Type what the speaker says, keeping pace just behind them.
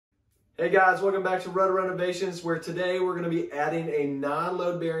Hey guys, welcome back to Roto Renovations, where today we're going to be adding a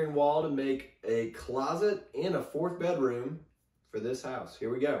non-load bearing wall to make a closet and a fourth bedroom for this house.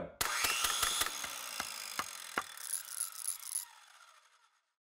 Here we go.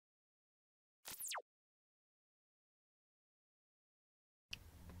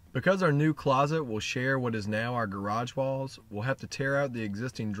 Because our new closet will share what is now our garage walls, we'll have to tear out the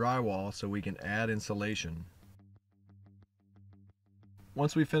existing drywall so we can add insulation.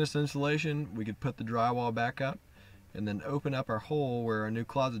 Once we finish the insulation, we could put the drywall back up and then open up our hole where our new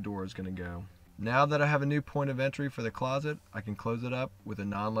closet door is going to go. Now that I have a new point of entry for the closet, I can close it up with a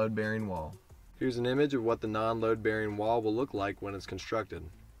non-load bearing wall. Here's an image of what the non-load bearing wall will look like when it's constructed.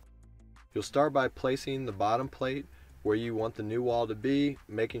 You'll start by placing the bottom plate where you want the new wall to be,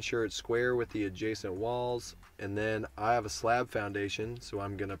 making sure it's square with the adjacent walls, and then I have a slab foundation, so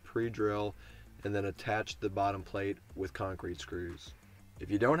I'm going to pre-drill and then attach the bottom plate with concrete screws. If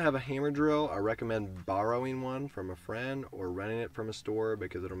you don't have a hammer drill, I recommend borrowing one from a friend or renting it from a store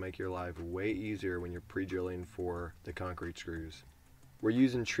because it'll make your life way easier when you're pre-drilling for the concrete screws. We're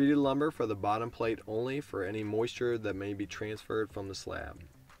using treated lumber for the bottom plate only for any moisture that may be transferred from the slab.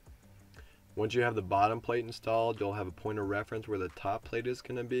 Once you have the bottom plate installed, you'll have a point of reference where the top plate is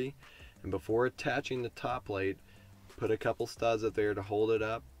going to be, and before attaching the top plate, put a couple studs up there to hold it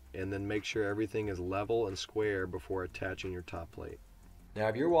up, and then make sure everything is level and square before attaching your top plate. Now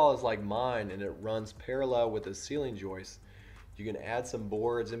if your wall is like mine and it runs parallel with the ceiling joist, you can add some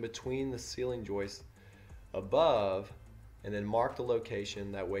boards in between the ceiling joists above and then mark the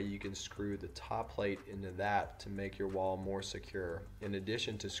location. That way you can screw the top plate into that to make your wall more secure, in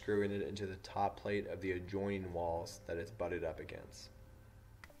addition to screwing it into the top plate of the adjoining walls that it's butted up against.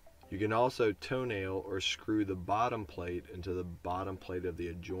 You can also toenail or screw the bottom plate into the bottom plate of the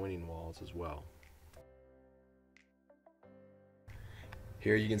adjoining walls as well.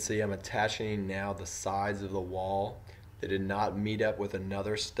 Here you can see I'm attaching now the sides of the wall that did not meet up with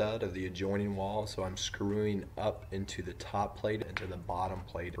another stud of the adjoining wall, so I'm screwing up into the top plate and to the bottom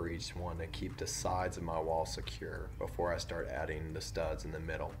plate for each one to keep the sides of my wall secure before I start adding the studs in the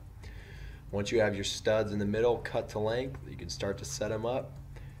middle. Once you have your studs in the middle cut to length, you can start to set them up.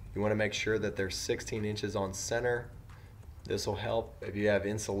 You want to make sure that they're 16 inches on center. This will help if you have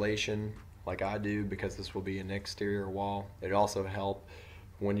insulation like I do, because this will be an exterior wall. It'll also help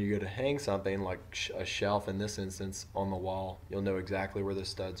when you go to hang something like a shelf in this instance on the wall. You'll know exactly where the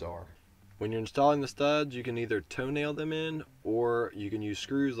studs are. When you're installing the studs, you can either toenail them in or you can use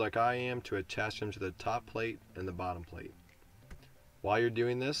screws like I am to attach them to the top plate and the bottom plate. While you're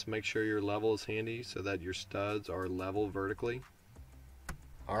doing this, make sure your level is handy so that your studs are level vertically.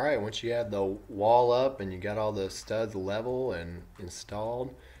 Alright, once you have the wall up and you got all the studs level and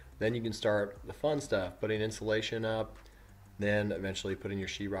installed, then you can start the fun stuff, putting insulation up, then eventually putting your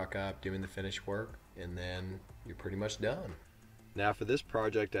sheetrock up, doing the finish work, and then you're pretty much done. Now for this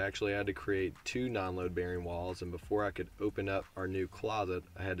project, I actually had to create two non-load bearing walls, and before I could open up our new closet,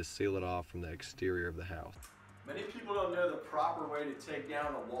 I had to seal it off from the exterior of the house. Many people don't know the proper way to take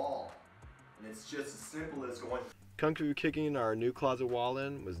down a wall, and it's just as simple as going. Kung Fu kicking our new closet wall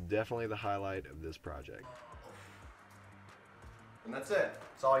in was definitely the highlight of this project. And that's it.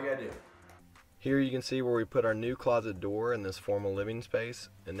 That's all you gotta do. Here you can see where we put our new closet door in this formal living space,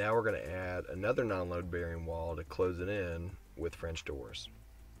 and now we're going to add another non-load bearing wall to close it in with French doors.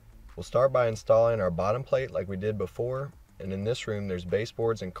 We'll start by installing our bottom plate like we did before, and in this room there's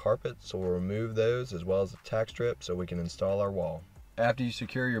baseboards and carpet, so we'll remove those as well as the tack strip so we can install our wall. After you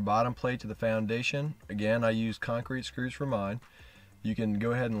secure your bottom plate to the foundation, again I use concrete screws for mine, you can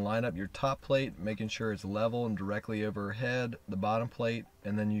go ahead and line up your top plate, making sure it's level and directly overhead the bottom plate,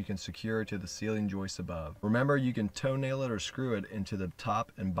 and then you can secure it to the ceiling joist above. Remember, you can toenail it or screw it into the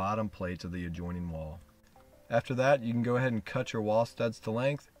top and bottom plates of the adjoining wall. After that, you can go ahead and cut your wall studs to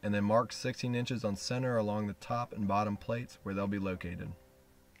length and then mark 16 inches on center along the top and bottom plates where they'll be located.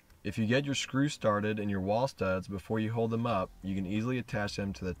 If you get your screws started in your wall studs before you hold them up, you can easily attach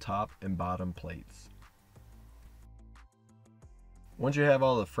them to the top and bottom plates. Once you have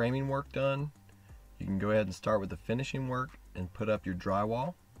all the framing work done, you can go ahead and start with the finishing work and put up your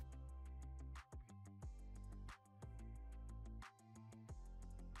drywall.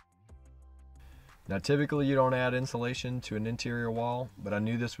 Now typically you don't add insulation to an interior wall, but I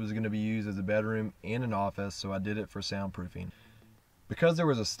knew this was going to be used as a bedroom and an office, so I did it for soundproofing. Because there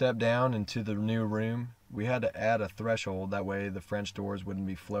was a step down into the new room, we had to add a threshold, that way the French doors wouldn't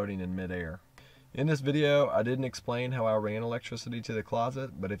be floating in midair. In this video, I didn't explain how I ran electricity to the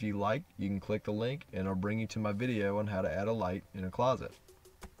closet, but if you like, you can click the link and it'll bring you to my video on how to add a light in a closet.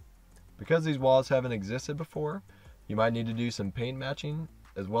 Because these walls haven't existed before, you might need to do some paint matching,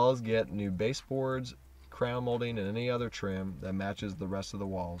 as well as get new baseboards, crown molding, and any other trim that matches the rest of the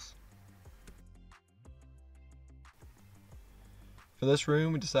walls. For this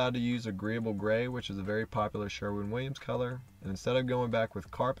room, we decided to use Agreeable Gray, which is a very popular Sherwin-Williams color. And instead of going back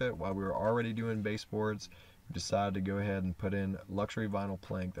with carpet while we were already doing baseboards, we decided to go ahead and put in luxury vinyl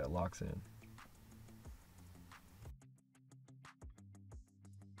plank that locks in.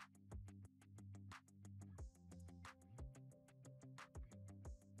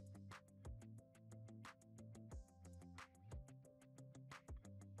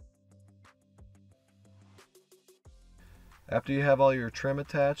 After you have all your trim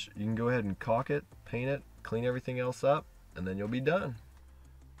attached, you can go ahead and caulk it, paint it, clean everything else up, and then you'll be done.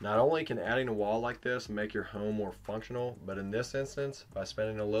 Not only can adding a wall like this make your home more functional, but in this instance, by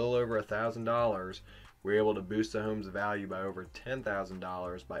spending a little over $1,000, we're able to boost the home's value by over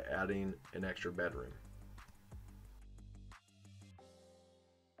 $10,000 by adding an extra bedroom.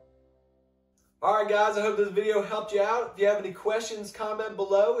 Alright guys, I hope this video helped you out. If you have any questions, comment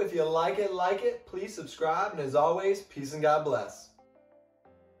below. If you like it, please subscribe. And as always, peace and God bless.